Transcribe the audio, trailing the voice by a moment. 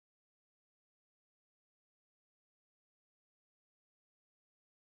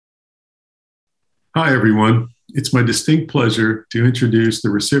Hi, everyone. It's my distinct pleasure to introduce the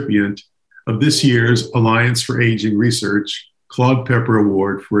recipient of this year's Alliance for Aging Research Claude Pepper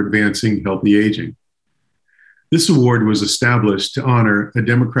Award for Advancing Healthy Aging. This award was established to honor a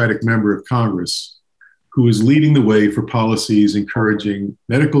Democratic member of Congress who is leading the way for policies encouraging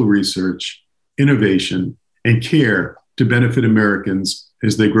medical research, innovation, and care to benefit Americans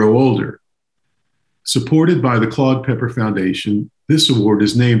as they grow older. Supported by the Claude Pepper Foundation, this award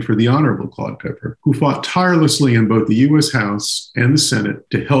is named for the Honorable Claude Pepper, who fought tirelessly in both the U.S. House and the Senate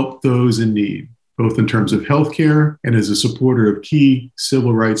to help those in need, both in terms of health care and as a supporter of key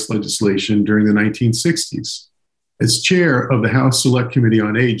civil rights legislation during the 1960s. As chair of the House Select Committee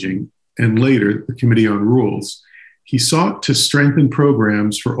on Aging, and later the Committee on Rules, he sought to strengthen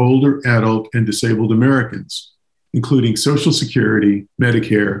programs for older, adult, and disabled Americans, including Social Security,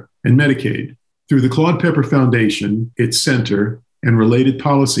 Medicare, and Medicaid. Through the Claude Pepper Foundation, its center, and related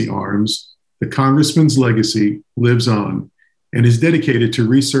policy arms, the Congressman's legacy lives on and is dedicated to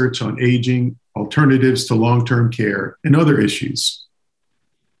research on aging, alternatives to long-term care, and other issues.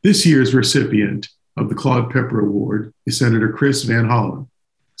 This year's recipient of the Claude Pepper Award is Senator Chris Van Hollen.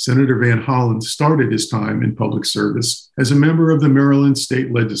 Senator Van Hollen started his time in public service as a member of the Maryland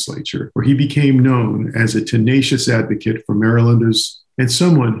State Legislature, where he became known as a tenacious advocate for Marylanders and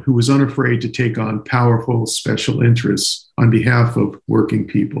someone who was unafraid to take on powerful special interests on behalf of working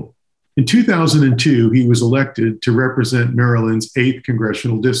people. In 2002, he was elected to represent Maryland's 8th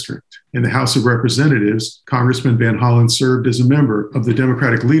Congressional District. In the House of Representatives, Congressman Van Hollen served as a member of the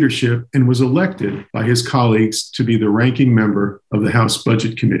Democratic leadership and was elected by his colleagues to be the ranking member of the House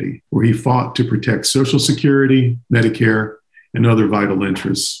Budget Committee, where he fought to protect Social Security, Medicare, and other vital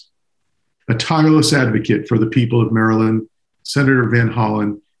interests. A tireless advocate for the people of Maryland, Senator Van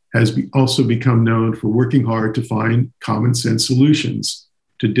Hollen has also become known for working hard to find common sense solutions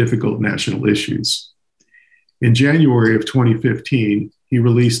to difficult national issues. In January of 2015, he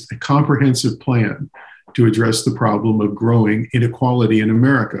released a comprehensive plan to address the problem of growing inequality in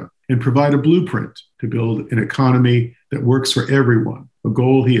America and provide a blueprint to build an economy that works for everyone, a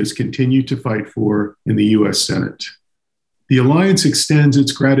goal he has continued to fight for in the U.S. Senate. The Alliance extends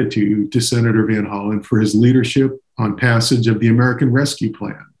its gratitude to Senator Van Hollen for his leadership on passage of the American Rescue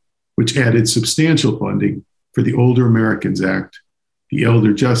Plan, which added substantial funding for the Older Americans Act, the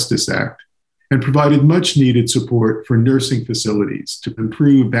Elder Justice Act, and provided much needed support for nursing facilities to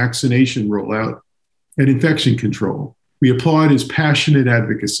improve vaccination rollout and infection control. We applaud his passionate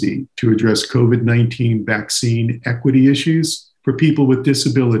advocacy to address COVID-19 vaccine equity issues for people with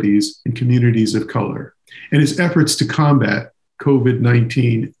disabilities and communities of color, and his efforts to combat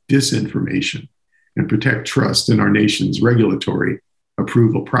COVID-19 disinformation and protect trust in our nation's regulatory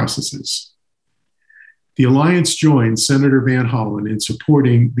approval processes. The Alliance joins Senator Van Hollen in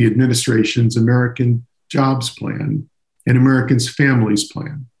supporting the administration's American Jobs Plan and Americans' Families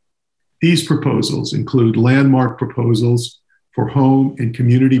Plan. These proposals include landmark proposals for home and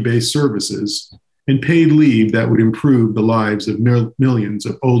community-based services and paid leave that would improve the lives of millions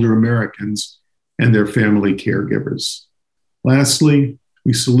of older Americans and their family caregivers. Lastly,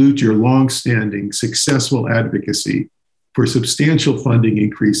 we salute your long-standing, successful advocacy for substantial funding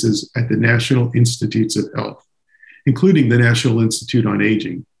increases at the National Institutes of Health, including the National Institute on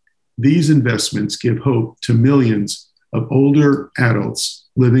Aging. These investments give hope to millions of older adults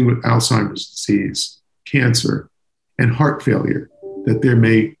living with Alzheimer's disease, cancer, and heart failure that there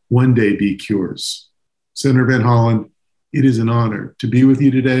may one day be cures. Senator Van Hollen, it is an honor to be with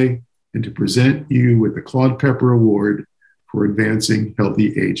you today and to present you with the Claude Pepper Award for Advancing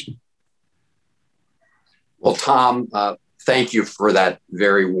Healthy Aging. Well, Tom, thank you for that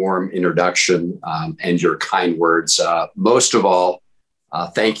very warm introduction and your kind words. Most of all,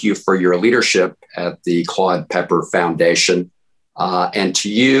 thank you for your leadership at the Claude Pepper Foundation, and to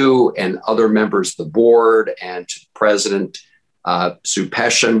you and other members of the board and to President Sue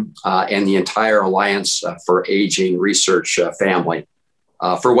Peshin and the entire Alliance for Aging Research family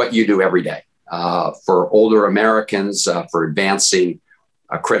for what you do every day for older Americans, for advancing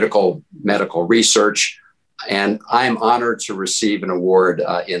critical medical research. And I'm honored to receive an award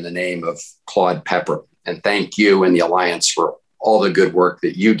in the name of Claude Pepper. And thank you and the Alliance for all the good work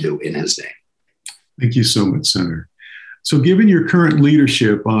that you do in his name. Thank you so much, Senator. So given your current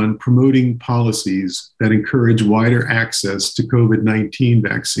leadership on promoting policies that encourage wider access to COVID-19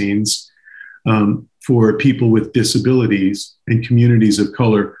 vaccines for people with disabilities and communities of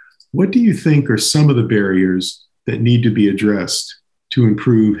color, what do you think are some of the barriers that need to be addressed to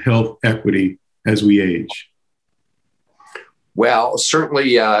improve health equity as we age? Well,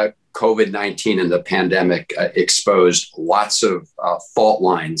 certainly COVID-19 and the pandemic exposed lots of fault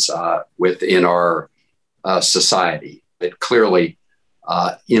lines within our society. It clearly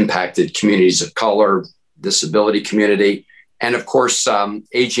impacted communities of color, disability community, and of course,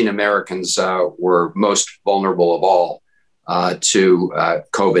 aging Americans were most vulnerable of all to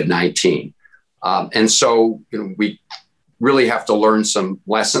COVID-19. And so we really have to learn some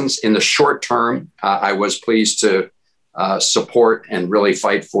lessons. In the short term, I was pleased to support and really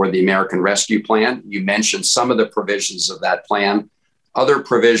fight for the American Rescue Plan. You mentioned some of the provisions of that plan. Other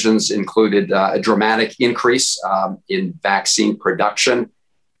provisions included a dramatic increase in vaccine production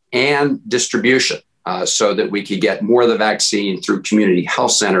and distribution so that we could get more of the vaccine through community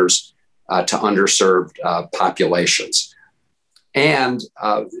health centers to underserved populations. And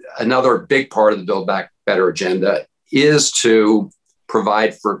another big part of the Build Back Better agenda is to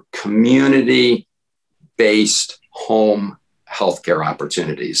provide for community-based home healthcare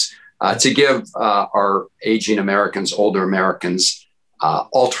opportunities to give our aging Americans, older Americans,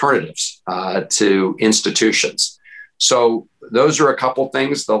 alternatives to institutions. So those are a couple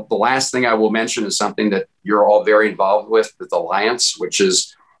things. The last thing I will mention is something that you're all very involved with Alliance, which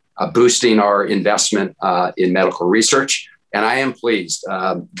is boosting our investment in medical research. And I am pleased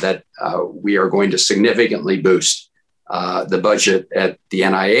that we are going to significantly boost the budget at the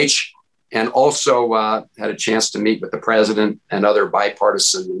NIH, and also had a chance to meet with the president and other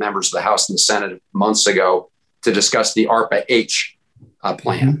bipartisan members of the House and the Senate months ago to discuss the ARPA-H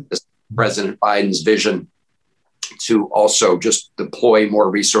plan. This is President Biden's vision to also just deploy more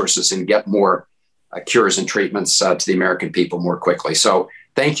resources and get more cures and treatments to the American people more quickly. So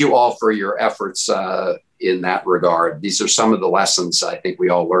thank you all for your efforts in that regard. These are some of the lessons I think we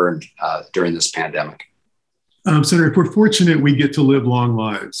all learned during this pandemic. Senator, if we're fortunate, we get to live long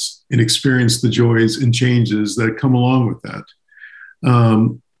lives and experience the joys and changes that come along with that.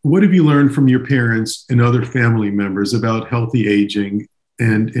 What have you learned from your parents and other family members about healthy aging,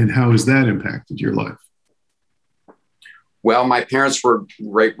 and how has that impacted your life? Well, my parents were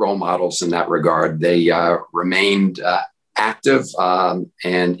great role models in that regard. They remained active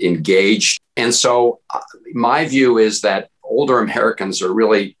and engaged. And so my view is that older Americans are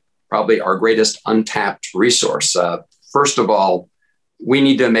really probably our greatest untapped resource. First of all, we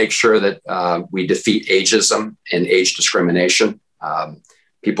need to make sure that we defeat ageism and age discrimination.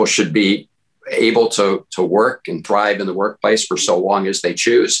 People should be able to work and thrive in the workplace for so long as they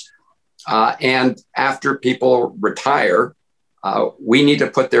choose. And after people retire, we need to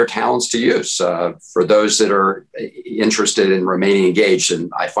put their talents to use for those that are interested in remaining engaged.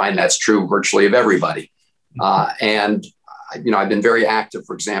 And I find that's true virtually of everybody. And I've been very active,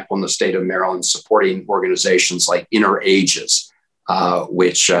 for example, in the state of Maryland, supporting organizations like Inner Ages,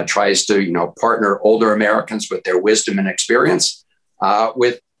 which tries to, partner older Americans with their wisdom and experience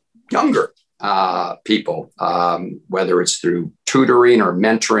with younger people, whether it's through tutoring or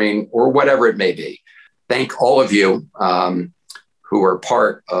mentoring or whatever it may be. Thank all of you who are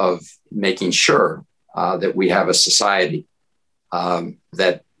part of making sure that we have a society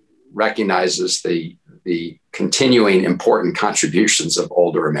that recognizes the continuing important contributions of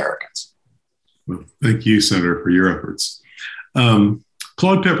older Americans. Well, thank you, Senator, for your efforts.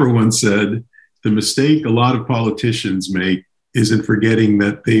 Claude Pepper once said, the mistake a lot of politicians make is in forgetting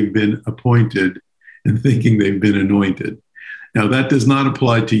that they've been appointed and thinking they've been anointed. Now, that does not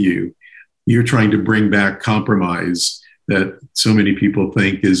apply to you. You're trying to bring back compromise that so many people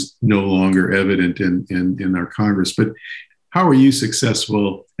think is no longer evident in our Congress. But how are you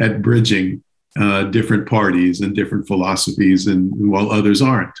successful at bridging different parties and different philosophies, and while others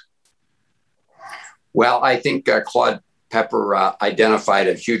aren't? Well, I think Claude Pepper identified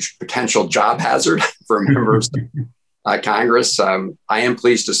a huge potential job hazard for members of Congress. I am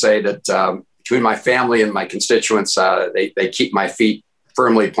pleased to say that between my family and my constituents, they keep my feet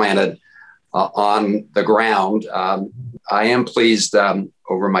firmly planted on the ground. I am pleased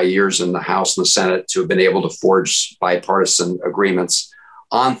over my years in the House and the Senate to have been able to forge bipartisan agreements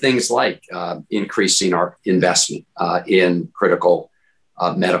on things like increasing our investment in critical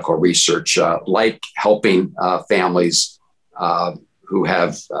medical research, like helping families who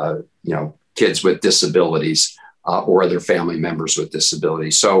have kids with disabilities or other family members with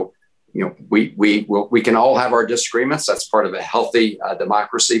disabilities. So we can all have our disagreements. That's part of a healthy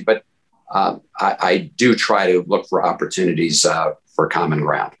democracy, but I do try to look for opportunities for common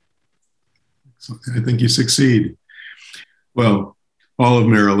ground. I think you succeed. Well, all of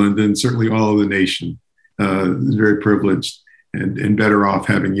Maryland and certainly all of the nation is very privileged and better off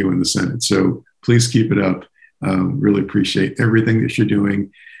having you in the Senate. So please keep it up. Really appreciate everything that you're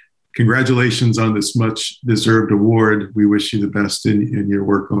doing. Congratulations on this much deserved award. We wish you the best in your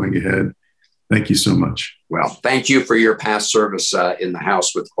work going ahead. Thank you so much. Well, thank you for your past service in the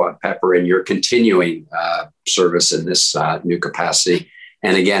House with Claude Pepper and your continuing service in this new capacity.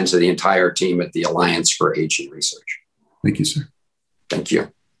 And again, to the entire team at the Alliance for Aging Research. Thank you, sir. Thank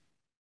you.